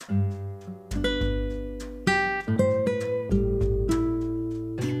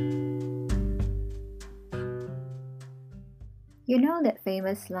You know that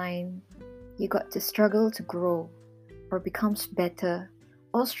famous line, you got to struggle to grow, or become better,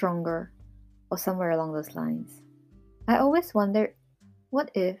 or stronger, or somewhere along those lines. I always wondered,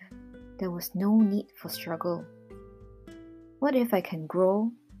 what if there was no need for struggle? What if I can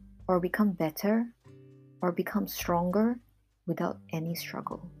grow, or become better, or become stronger without any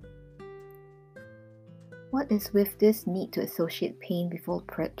struggle? What is with this need to associate pain before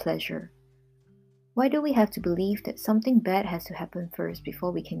pleasure? Why do we have to believe that something bad has to happen first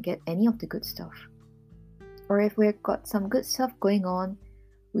before we can get any of the good stuff? Or if we've got some good stuff going on,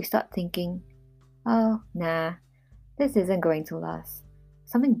 we start thinking, oh, nah, this isn't going to last.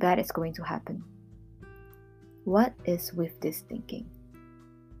 Something bad is going to happen. What is with this thinking?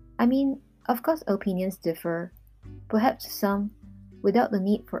 I mean, of course opinions differ. Perhaps some, without the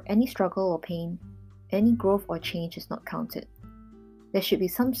need for any struggle or pain, any growth or change is not counted. There should be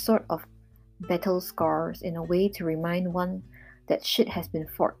some sort of battle scars in a way to remind one that shit has been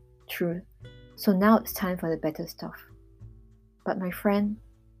fought through, so now it's time for the better stuff. But my friend,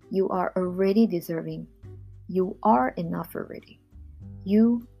 you are already deserving. You are enough already.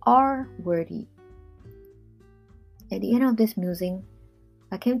 You are worthy. At the end of this musing,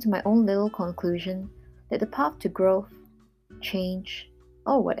 I came to my own little conclusion that the path to growth, change,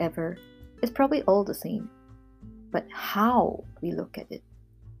 or whatever is probably all the same. But how we look at it,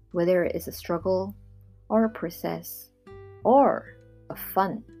 whether it is a struggle or a process or a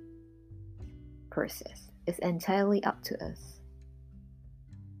fun process, is entirely up to us.